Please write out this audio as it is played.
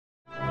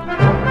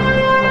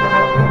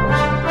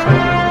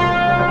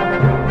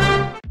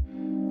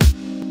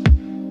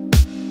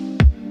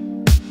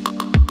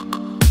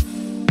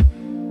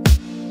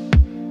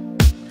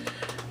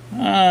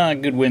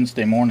Good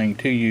Wednesday morning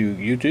to you,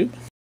 YouTube.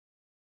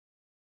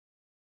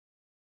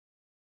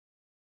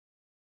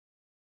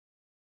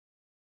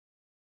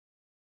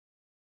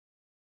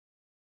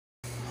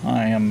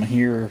 I am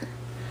here,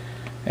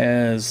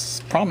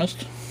 as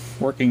promised,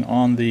 working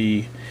on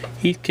the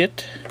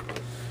Heathkit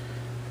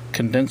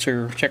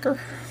condenser checker.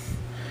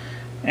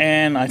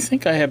 And I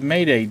think I have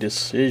made a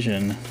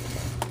decision.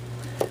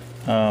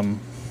 You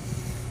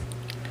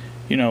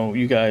know,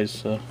 you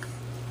guys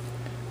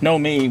know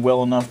me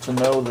well enough to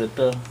know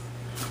that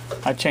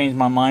I change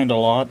my mind a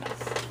lot.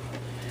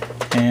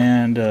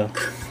 And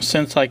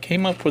since I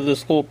came up with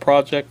this little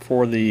project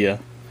for the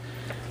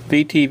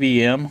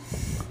VTVM,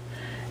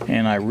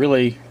 and I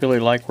really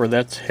like where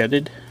that's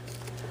headed,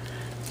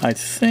 I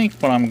think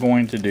what I'm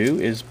going to do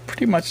is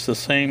pretty much the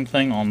same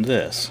thing on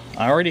this.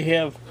 I already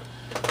have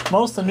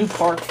most of the new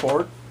parts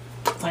for it,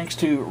 thanks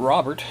to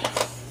Robert.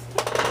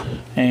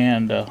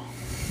 And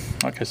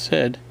like I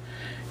said,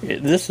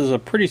 this is a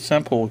pretty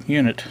simple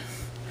unit.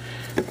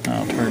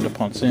 I'll turn it up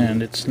on its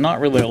end. It's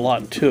not really a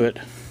lot to it.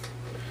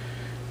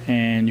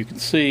 And you can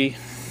see,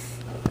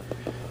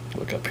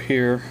 look up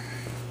here,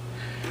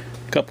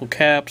 a couple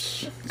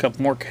caps, a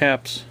couple more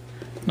caps,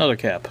 another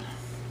cap.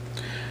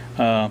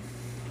 I'll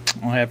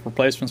have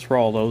replacements for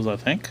all those, I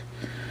think.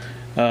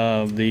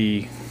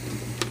 Let's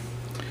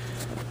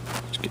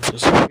get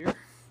this up here.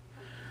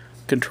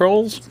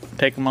 Controls,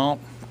 take them out,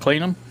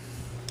 clean them.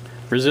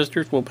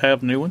 Resistors, we'll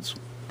have new ones.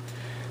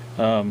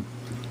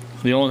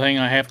 The only thing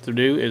I have to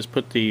do is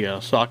put the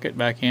socket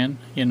back in,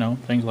 you know,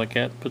 things like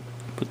that. Put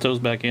those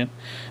back in.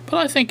 But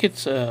I think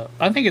it's a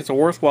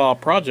worthwhile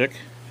project,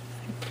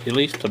 at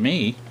least to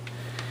me.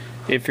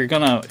 If you're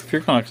gonna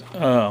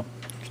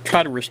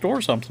try to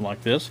restore something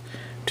like this,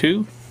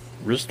 to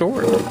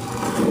restore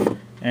it,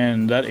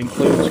 and that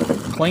includes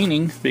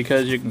cleaning,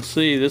 because you can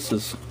see this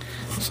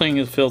thing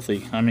is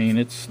filthy. I mean,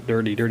 it's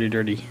dirty,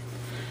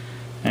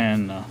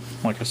 and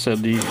like I said,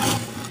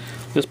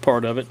 this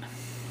part of it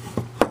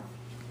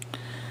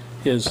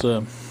is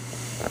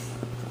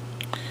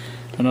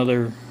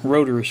another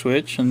rotary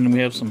switch, and we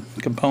have some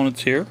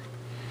components here.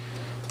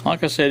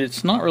 Like I said,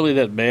 it's not really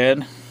that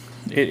bad.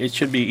 It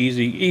should be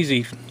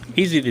easy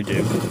to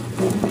do.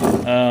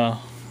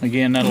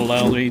 Again, that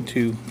allows me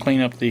to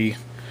clean up the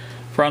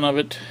front of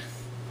it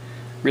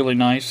really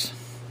nice,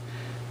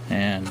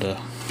 and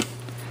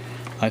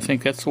I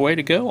think that's the way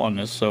to go on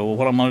this. So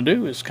what I'm going to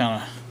do is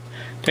kind of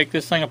take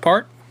this thing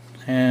apart,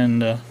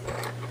 and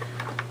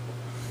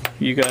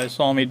you guys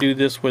saw me do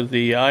this with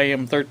the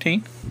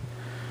IM13,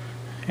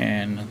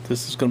 and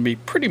this is going to be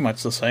pretty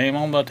much the same.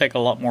 I'm going to take a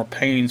lot more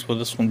pains with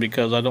this one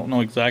because I don't know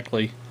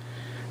exactly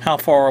how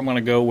far I'm going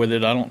to go with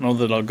it. I don't know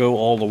that I'll go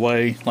all the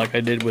way like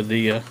I did with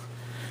the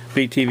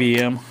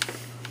VTVM,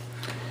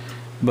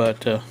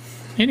 but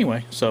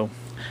anyway, so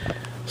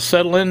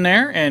settle in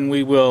there and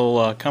we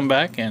will come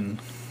back and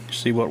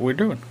see what we're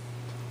doing.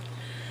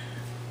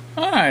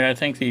 Alright, I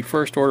think the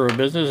first order of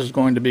business is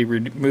going to be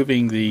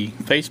removing the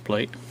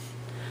faceplate,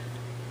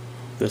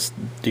 this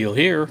deal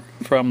here,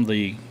 from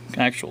the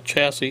actual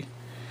chassis,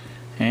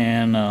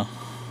 and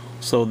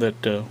so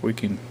that we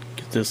can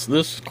get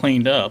this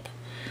cleaned up.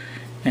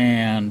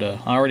 And I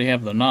already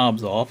have the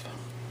knobs off.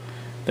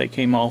 They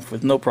came off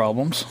with no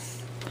problems.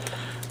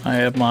 I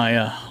have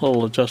my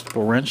little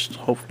adjustable wrench to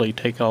hopefully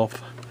take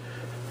off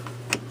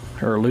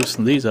or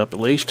loosen these up at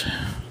least.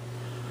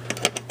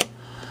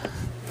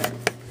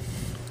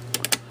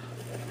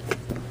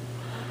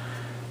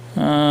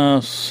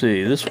 Let's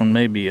see, this one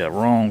may be a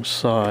wrong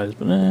size,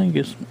 but I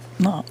guess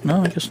not.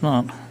 No, I guess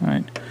not.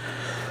 Alright,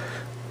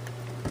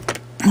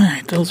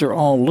 those are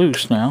all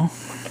loose now.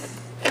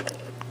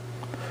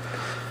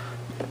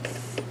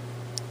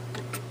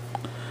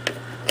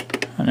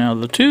 Now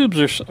the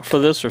tubes for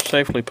this are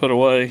safely put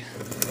away.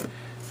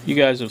 You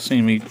guys have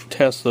seen me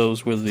test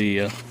those with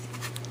the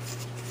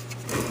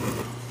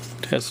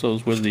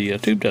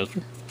tube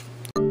tester.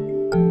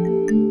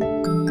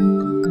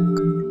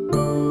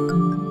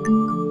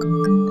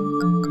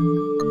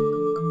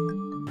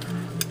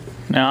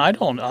 Now I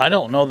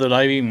don't know that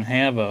I even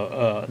have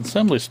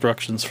assembly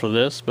instructions for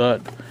this,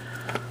 but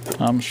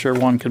I'm sure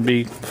one can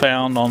be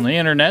found on the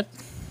internet,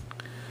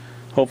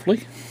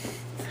 hopefully.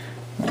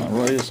 I'll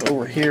roll this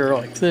over here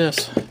like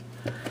this.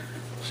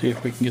 See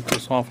if we can get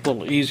this off a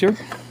little easier.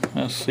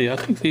 Let's see, I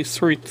think these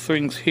three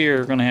things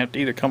here are going to have to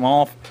either come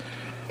off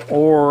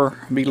or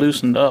be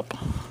loosened up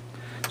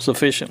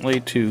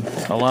sufficiently to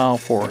allow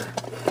for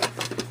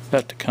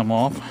that to come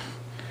off.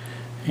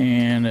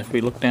 And if we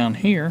look down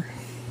here,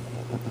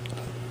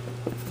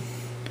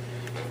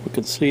 we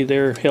can see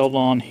they're held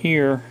on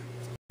here.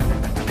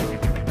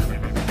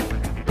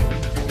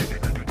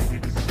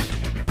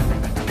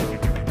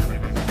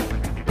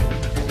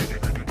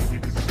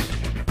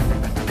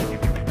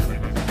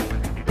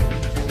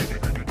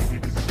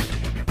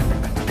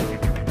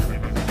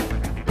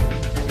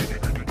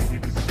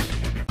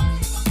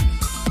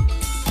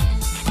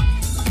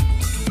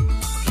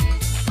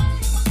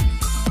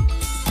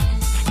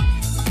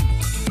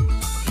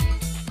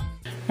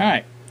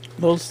 Alright,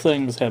 those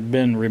things have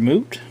been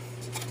removed,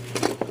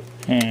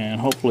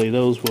 and hopefully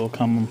those will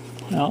come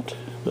out,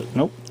 but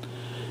nope,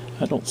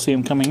 I don't see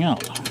them coming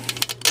out.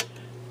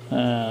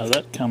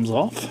 That comes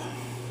off.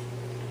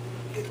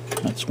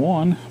 That's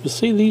one. But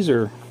see, these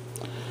are,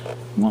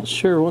 I'm not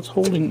sure what's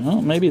holding.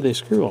 Oh, maybe they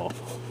screw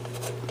off.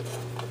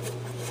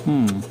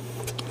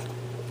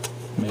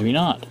 Maybe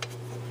not.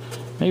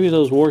 Maybe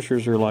those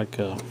washers are like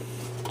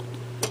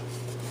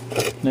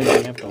maybe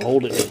you have to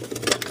hold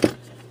it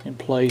in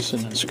place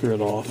and then screw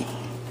it off.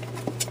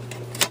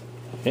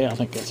 Yeah, I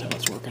think that's how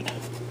it's working.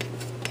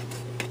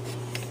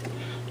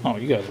 Oh,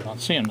 you guys are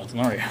not seeing nothing,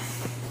 are you?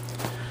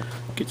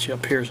 Get you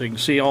up here so you can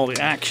see all the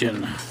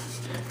action.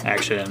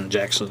 Action,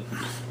 Jackson.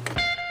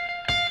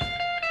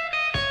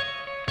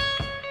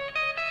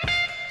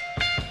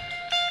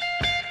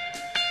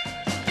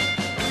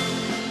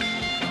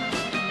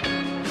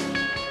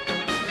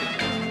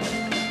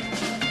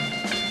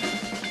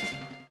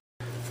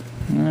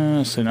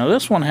 Let's see, now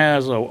this one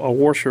has a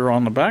washer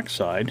on the back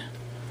side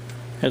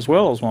as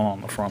well as one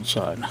on the front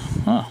side.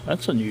 Huh,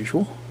 that's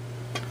unusual.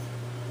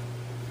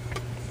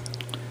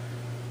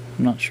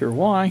 I'm not sure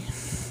why,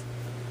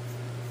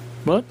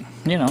 but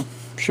you know,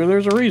 I'm sure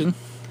there's a reason.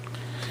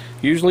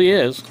 Usually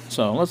is.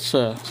 So let's see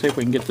if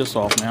we can get this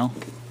off now.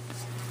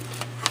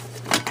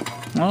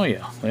 Oh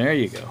yeah, there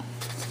you go.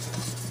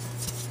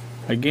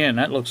 Again,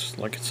 that looks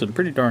like it's in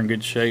pretty darn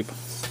good shape.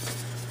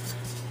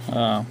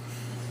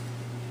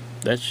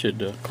 That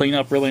should clean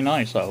up really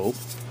nice, I hope.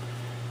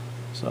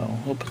 So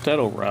we'll put that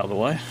over out of the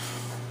way.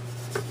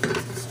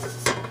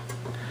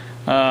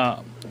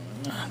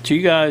 To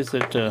you guys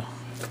that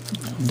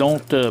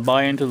don't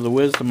buy into the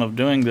wisdom of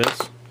doing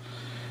this,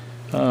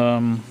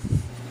 I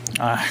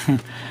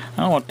don't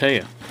know what to tell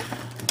you.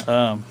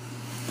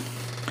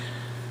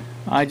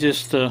 I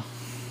just,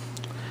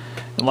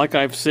 like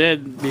I've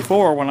said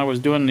before when I was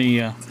doing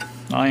the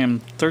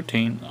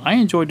IM13, I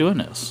enjoy doing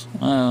this.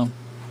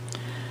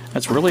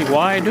 That's really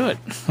why I do it.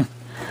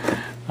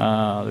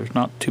 There's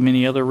not too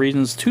many other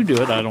reasons to do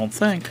it, I don't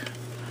think.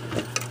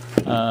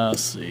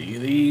 Let's see,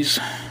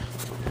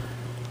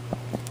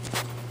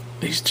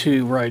 these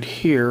two right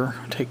here,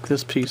 take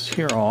this piece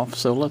here off,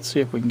 so let's see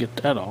if we can get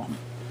that off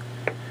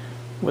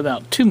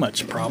without too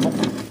much problem.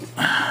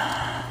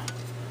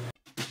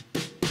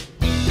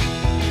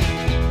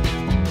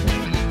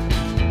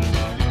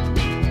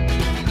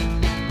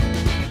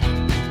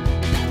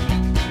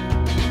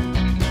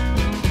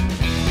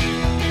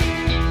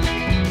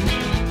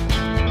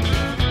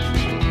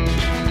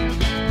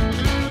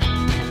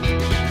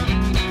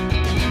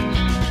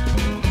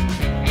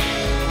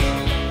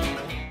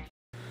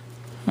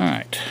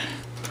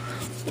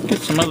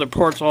 Some other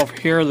parts off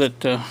here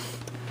that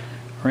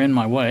are in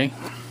my way.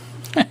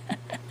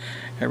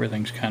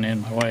 Everything's kind of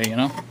in my way, you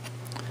know.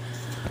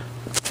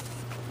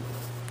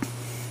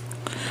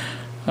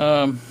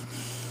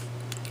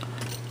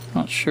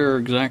 Not sure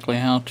exactly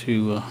how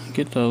to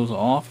get those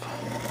off.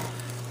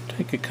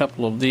 Take a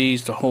couple of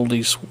these to hold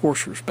these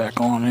washers back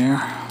on there.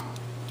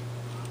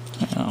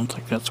 Yeah, I don't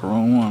think that's the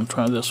wrong one.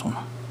 Try this one.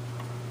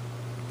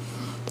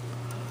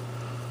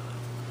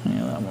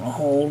 Yeah, that one will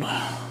hold.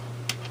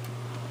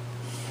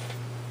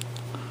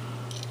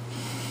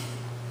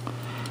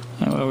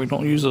 That way we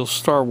don't use those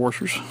star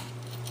washers.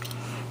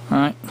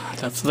 Alright,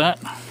 that's that.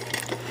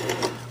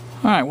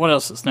 Alright, what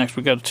else is next?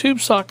 We got a tube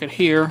socket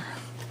here.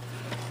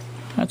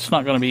 That's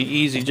not going to be an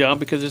easy job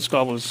because it's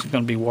always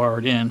going to be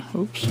wired in.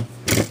 Oops.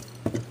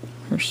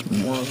 Here's some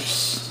more of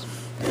this.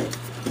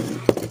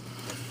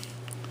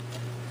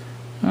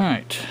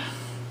 Alright.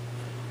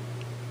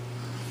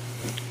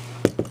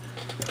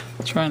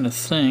 Trying to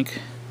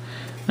think.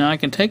 Now I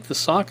can take the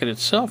socket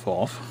itself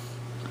off,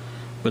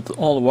 but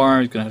all the wire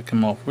is going to have to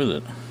come off with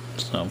it.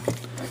 So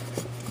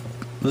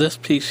this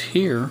piece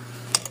here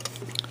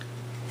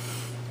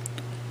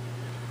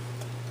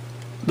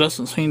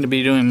doesn't seem to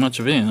be doing much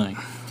of anything.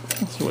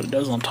 Let's see what it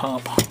does on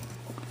top.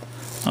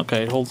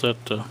 Okay, it holds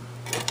that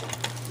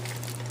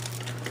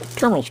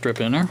terminal strip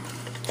in there.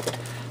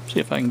 See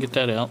if I can get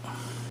that out.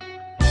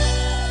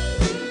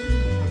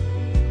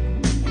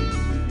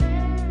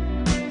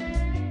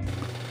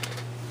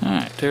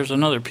 Alright, there's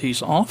another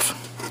piece off.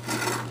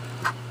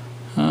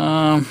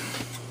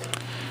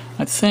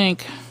 I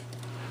think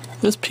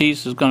this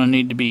piece is going to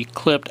need to be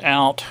clipped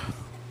out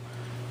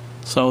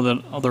so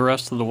that the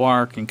rest of the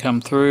wire can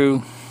come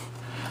through.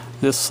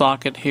 This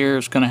socket here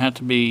is going to have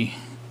to be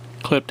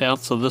clipped out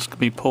so this can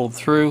be pulled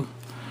through.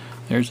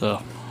 There's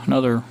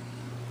another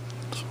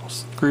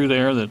screw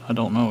there that I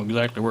don't know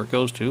exactly where it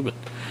goes to, but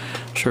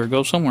I'm sure it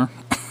goes somewhere.